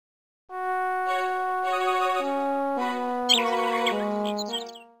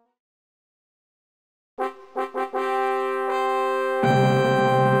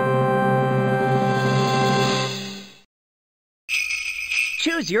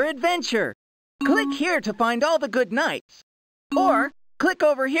choose your adventure. Click here to find all the good nights. Or click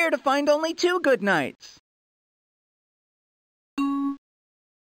over here to find only 2 good nights.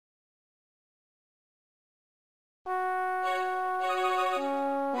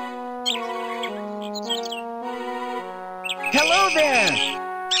 Hello there!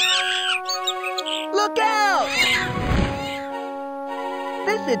 Look out!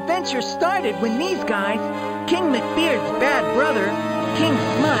 This adventure started when these guys, King McBeard's bad brother, King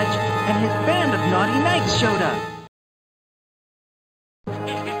Smudge, and his band of naughty knights showed up.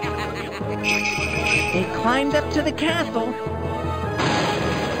 They climbed up to the castle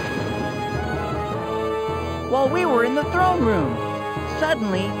while we were in the throne room.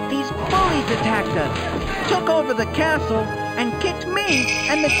 Suddenly, these bullies attacked us, took over the castle, and kicked me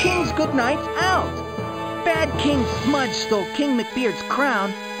and the King's good knights out. Bad King Smudge stole King McBeard's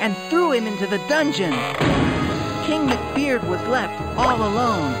crown and threw him into the dungeon. King McBeard was left all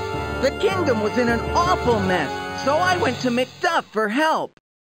alone. The kingdom was in an awful mess, so I went to McDuff for help.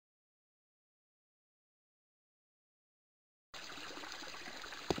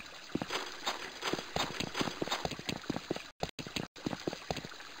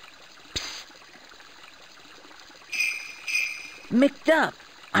 McDuff,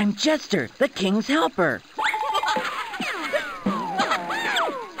 I'm Jester, the King's helper.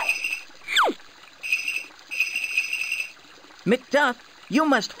 McDuff, you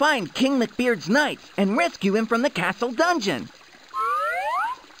must find King McBeard's knights and rescue him from the castle dungeon.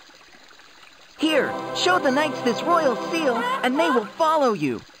 Here, show the knights this royal seal, and they will follow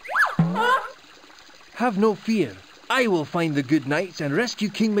you. Have no fear. I will find the good knights and rescue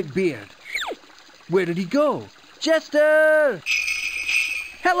King McBeard. Where did he go? Jester!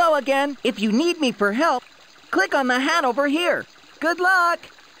 Hello again. If you need me for help, click on the hat over here. Good luck!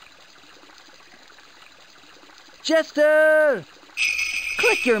 Jester!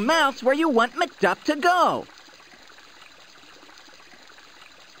 Click your mouse where you want McDuff to go.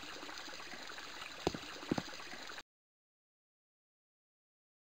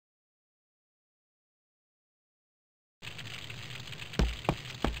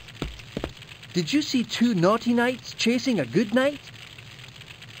 Did you see 2 naughty knights chasing a good knight?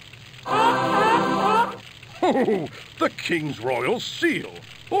 Oh, the King's royal seal.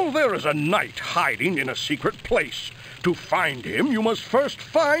 Oh, there is a knight hiding in a secret place. To find him, you must first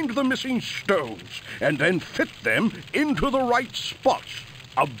find the missing stones, and then fit them into the right spots,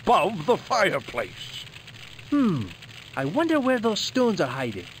 above the fireplace. I wonder where those stones are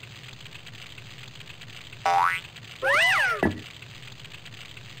hiding.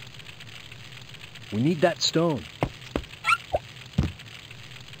 We need that stone.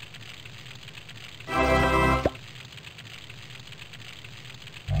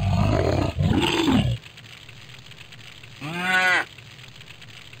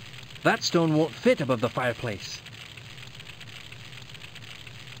 That stone won't fit above the fireplace.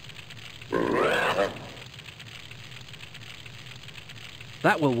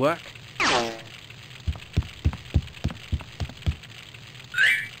 That will work.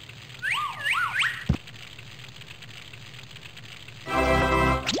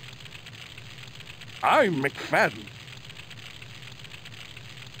 I'm McFadden.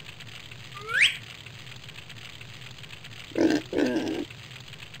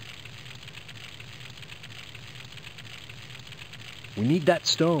 We need that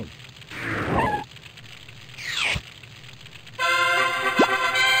stone.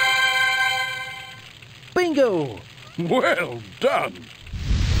 Bingo! Well done.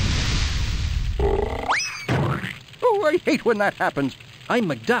 Oh, I hate when that happens. I'm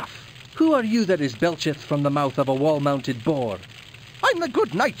McDuff. Who are you that is belcheth from the mouth of a wall-mounted boar? I'm the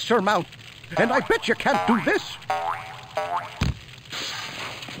good knight, Sir Mount, and I bet you can't do this.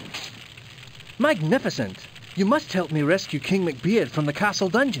 Magnificent! You must help me rescue King McBeard from the castle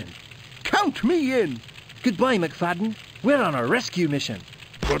dungeon. Count me in. Goodbye, McFadden. We're on a rescue mission.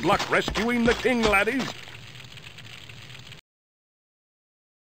 Good luck rescuing the king, laddies.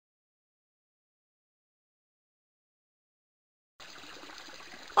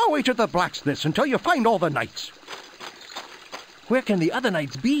 I'll wait at the blacksmith's until you find all the knights. Where can the other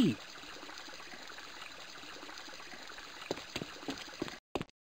knights be?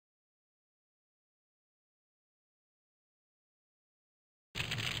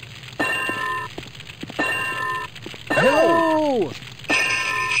 Hello!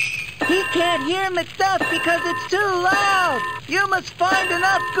 He can't hear McDuff because it's too loud. You must find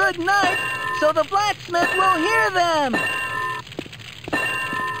enough good knights so the blacksmith will hear them.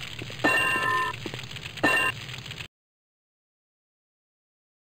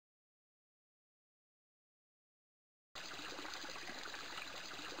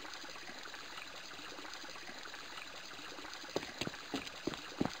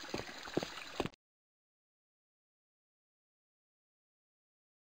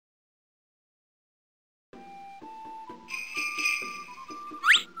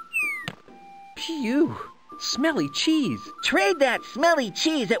 Phew! Smelly cheese. Trade that smelly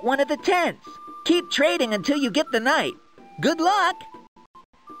cheese at one of the tents. Keep trading until you get the night. Good luck!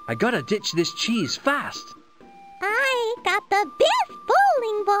 I gotta ditch this cheese fast. I got the best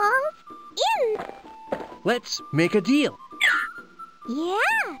bowling balls in. Let's make a deal. Yeah,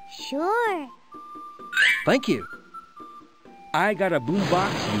 sure. Thank you. I got a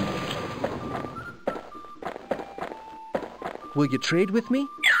boombox used. Will you trade with me?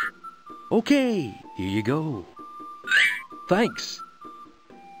 Okay, here you go. Thanks.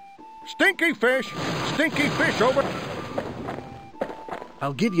 Stinky fish! Stinky fish over...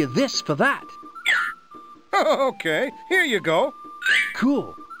 I'll give you this for that. Okay, here you go.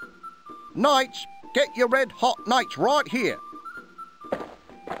 Cool. Knights, get your red hot knights right here.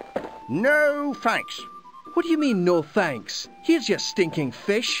 No thanks. What do you mean, no thanks? Here's your stinking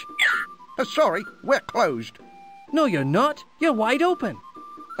fish. Sorry, we're closed. No, you're not. You're wide open.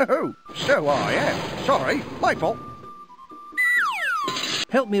 Oh, so I am. Sorry, my fault.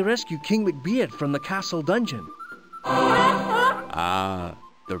 Help me rescue King McBeard from the castle dungeon. Ah,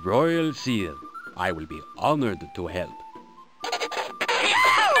 the royal seal. I will be honored to help.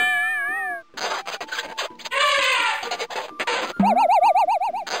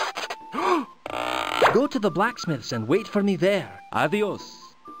 Go to the blacksmith's and wait for me there. Adios.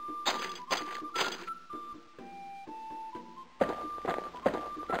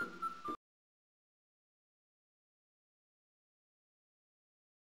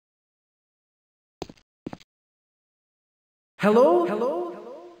 Hello? Hello?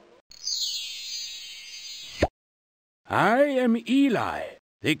 I am Eli,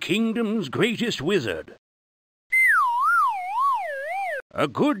 the kingdom's greatest wizard. A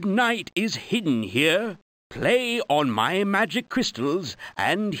good knight is hidden here. Play on my magic crystals,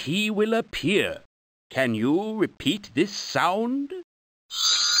 and he will appear. Can you repeat this sound?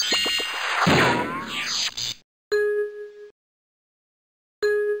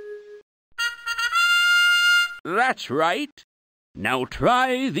 That's right. Now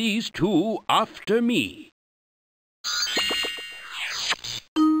try these two after me.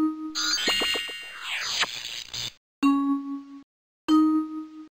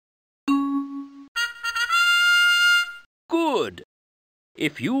 Good.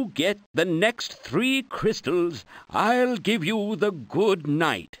 If you get the next 3 crystals, I'll give you the good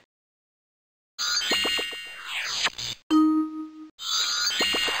night.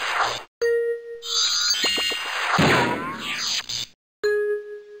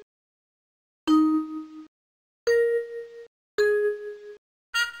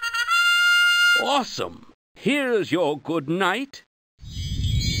 Awesome. Here's your good night.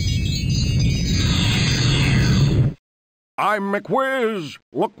 I'm McWhiz.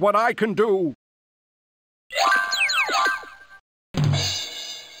 Look what I can do.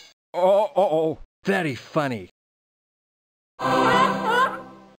 Uh-oh. Very funny. The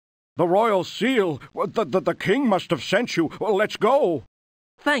royal seal. The king must have sent you. Well, let's go.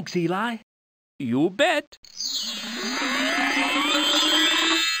 Thanks, Eli. You bet.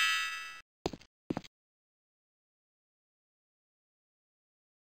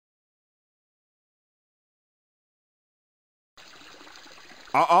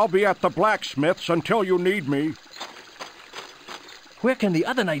 I'll be at the blacksmith's until you need me. Where can the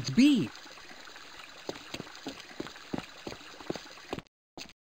other knights be?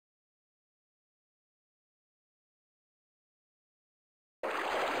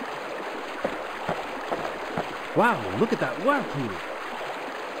 Wow, look at that whirlpool.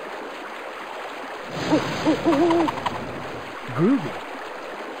 Groovy.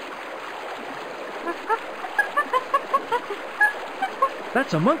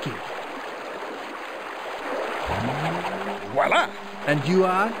 That's a monkey. Voila! And you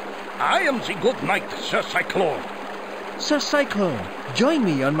are? I am the good knight, Sir Cyclone. Sir Cyclone, join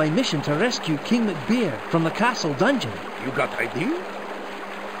me on my mission to rescue King McBeard from the castle dungeon. You got idea?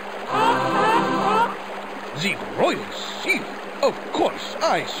 The royal seal. Of course,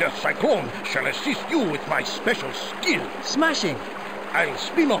 I, Sir Cyclone, shall assist you with my special skill. Smashing! I'll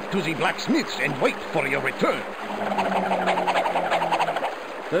spin off to the blacksmith's and wait for your return.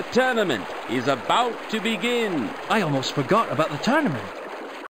 The tournament is about to begin. I almost forgot about the tournament.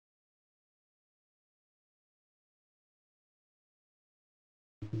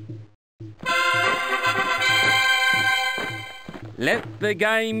 Let the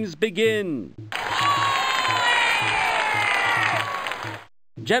games begin.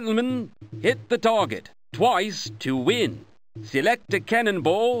 Gentlemen, hit the target twice to win. Select a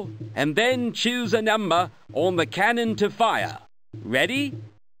cannonball and then choose a number on the cannon to fire. Ready?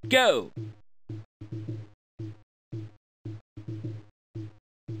 Go!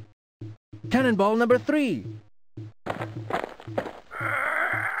 Cannonball number 3.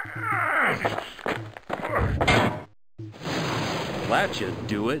 That should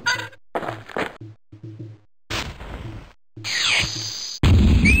do it.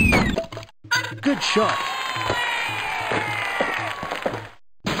 Good shot.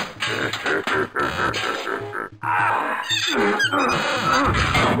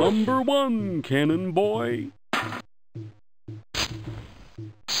 Number 1, Cannon Boy.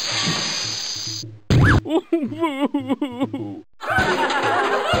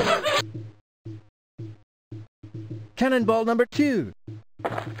 Cannonball number 2.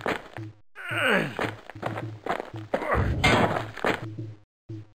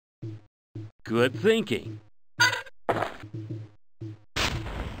 Good thinking.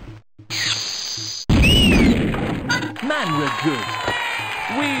 Man, we're good.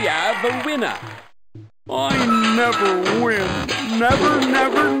 We have a winner. I never win. Never,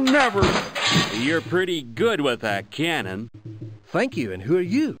 never, never. You're pretty good with that cannon. Thank you, and who are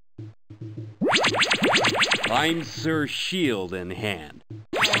you? I'm Sir Shield in Hand.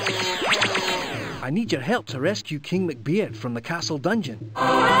 I need your help to rescue King McBeard from the castle dungeon.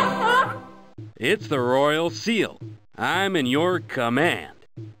 It's the Royal Seal. I'm in your command.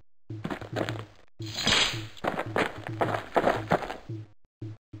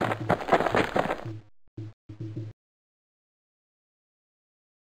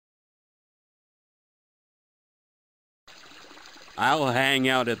 I'll hang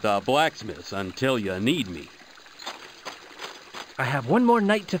out at the blacksmith's until you need me. I have one more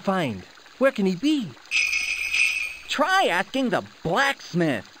knight to find. Where can he be? Try asking the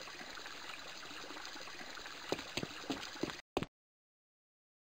blacksmith.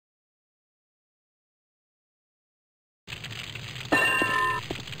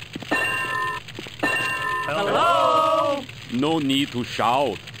 Hello? No need to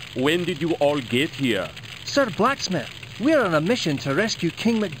shout. When did you all get here? Sir Blacksmith, we're on a mission to rescue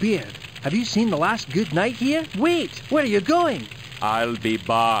King McBeard. Have you seen the last good knight here? Wait, where are you going? I'll be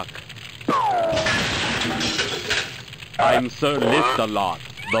back. I'm Sir Lift-a-Lot,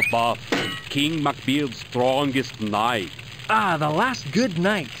 the buff, King McBeard's strongest knight. Ah, the last good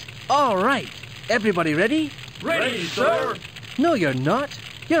knight. All right. Everybody ready? Ready, sir. No, you're not.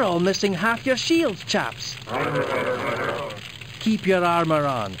 You're all missing half your shields, chaps. Keep your armor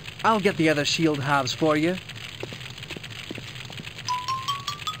on. I'll get the other shield halves for you.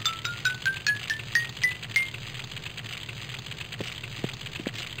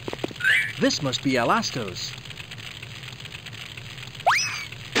 This must be Elasto's.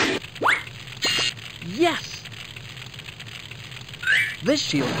 Yes! This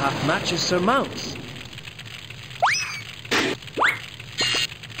shield half matches Sir Mount's.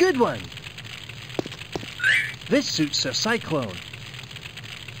 Good one! This suits Sir Cyclone.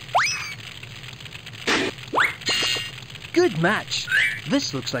 Good match!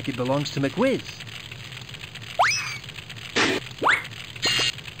 This looks like it belongs to McWhiz.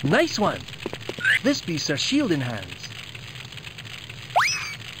 Nice one! This be Sir Shield in Hands.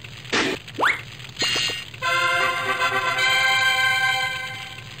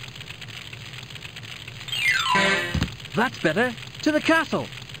 That's better! To the castle!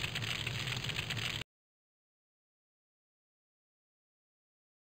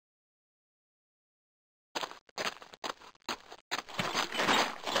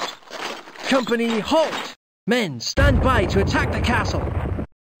 Company, halt! Men, stand by to attack the castle!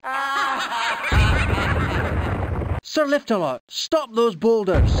 Sir Lift-a-Lot, stop those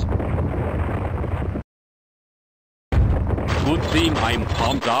boulders! Good thing I'm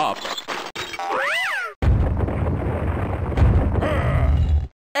pumped up.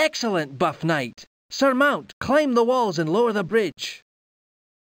 Excellent, Buff Knight! Sir Mount, climb the walls and lower the bridge.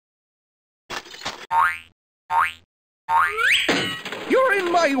 You're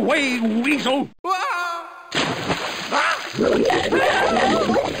in my way, weasel!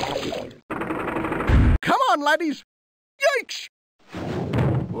 Come on, laddies! Yikes!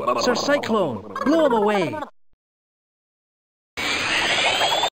 Sir Cyclone, blow him away.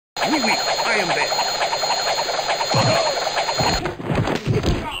 Oui, I am there.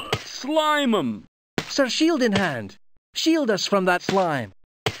 Slime 'em! Sir Shield in Hand, shield us from that slime.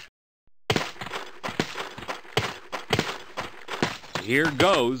 Here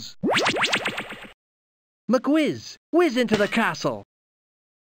goes. McWhiz, whiz into the castle.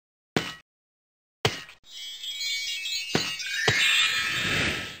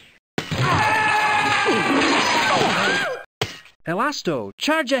 Elasto,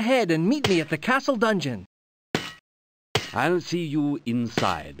 charge ahead and meet me at the castle dungeon. I'll see you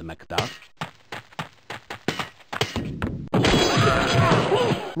inside, McDuff.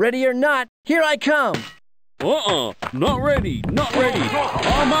 Ready or not, here I come. Not ready, not ready.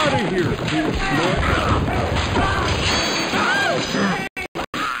 I'm out of here, King Smudge.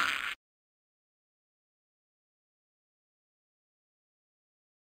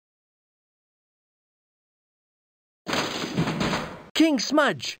 King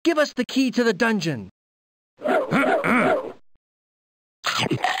Smudge, give us the key to the dungeon.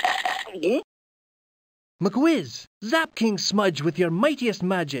 McWhiz, zap King Smudge with your mightiest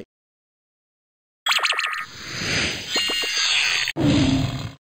magic.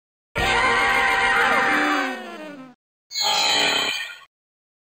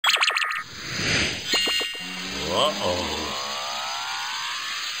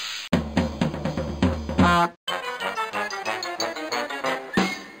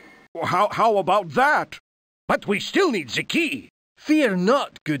 How about that? But we still need the key. Fear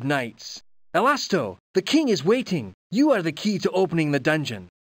not, good knights. Elasto, the king is waiting. You are the key to opening the dungeon.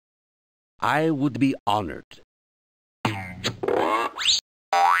 I would be honored.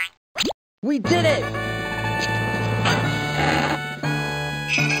 We did it!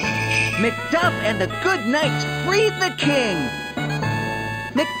 McDuff and the good knights freed the king.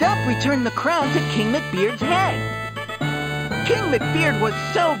 McDuff returned the crown to King McBeard's head. King McBeard was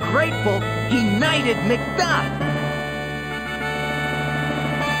so grateful, he knighted McDuff.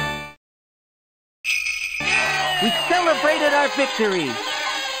 We celebrated our victory.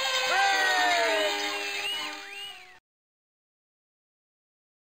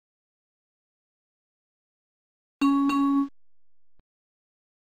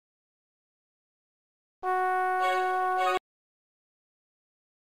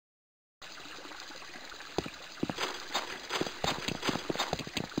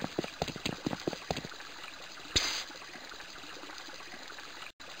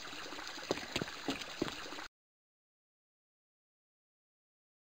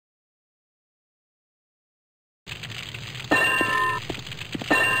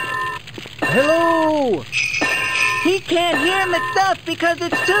 Hello! He can't hear McDuff because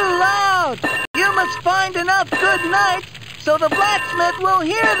it's too loud. You must find enough good knights so the blacksmith will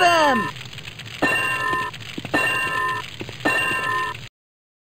hear them.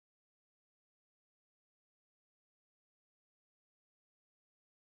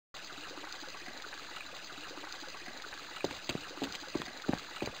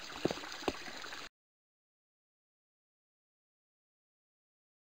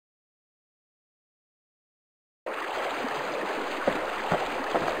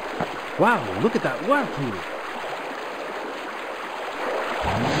 Wow, look at that whirlpool.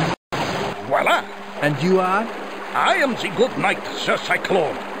 Voila! And you are? I am the good knight, Sir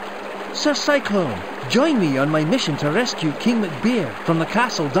Cyclone. Sir Cyclone, join me on my mission to rescue King McBeard from the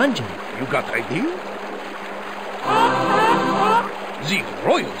castle dungeon. You got idea? The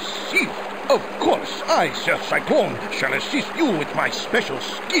royal seal. Of course, I, Sir Cyclone, shall assist you with my special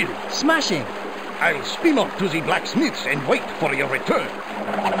skill. Smashing! I'll spin off to the blacksmiths and wait for your return.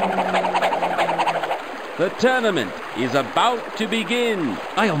 The tournament is about to begin.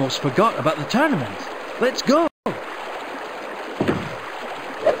 I almost forgot about the tournament. Let's go!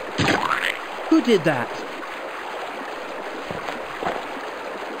 Who did that?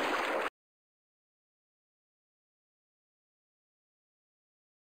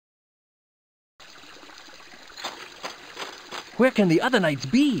 Where can the other knights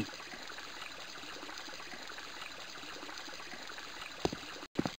be?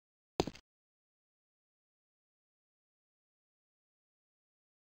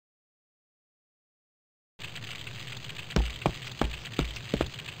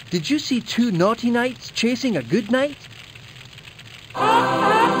 Did you see two naughty knights chasing a good knight?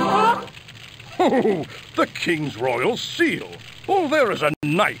 Oh, the king's royal seal. Oh, there is a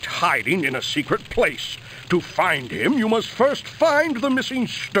knight hiding in a secret place. To find him, you must first find the missing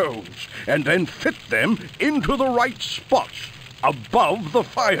stones, and then fit them into the right spots, above the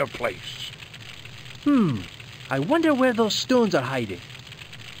fireplace. I wonder where those stones are hiding.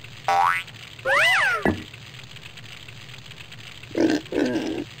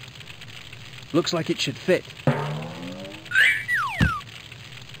 Looks like it should fit.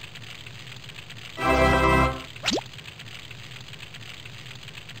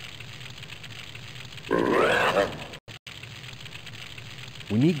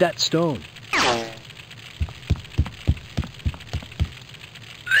 We need that stone.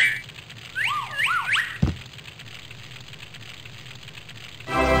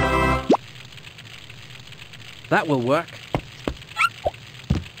 That will work.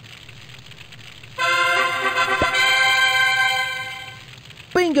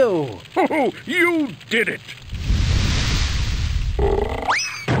 Bingo! Oh, you did it!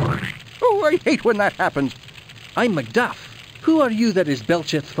 Oh, I hate when that happens. I'm McDuff. Who are you that is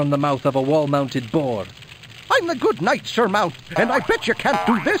belcheth from the mouth of a wall-mounted boar? I'm the good knight, Sir Mount, and I bet you can't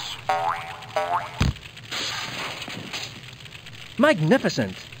do this.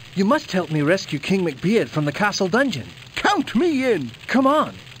 Magnificent! You must help me rescue King McBeard from the castle dungeon. Count me in. Come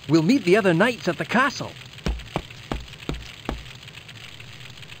on, we'll meet the other knights at the castle.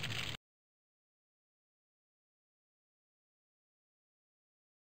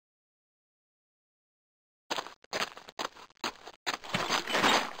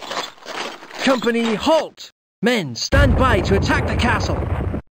 Company, halt! Men, stand by to attack the castle!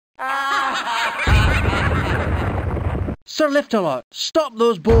 Sir Liftalot, stop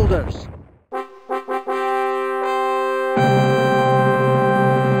those boulders!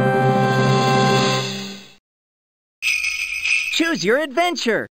 Choose your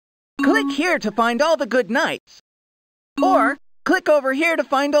adventure. Click here to find all the good knights. Or click over here to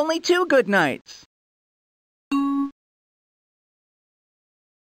find only 2 good knights.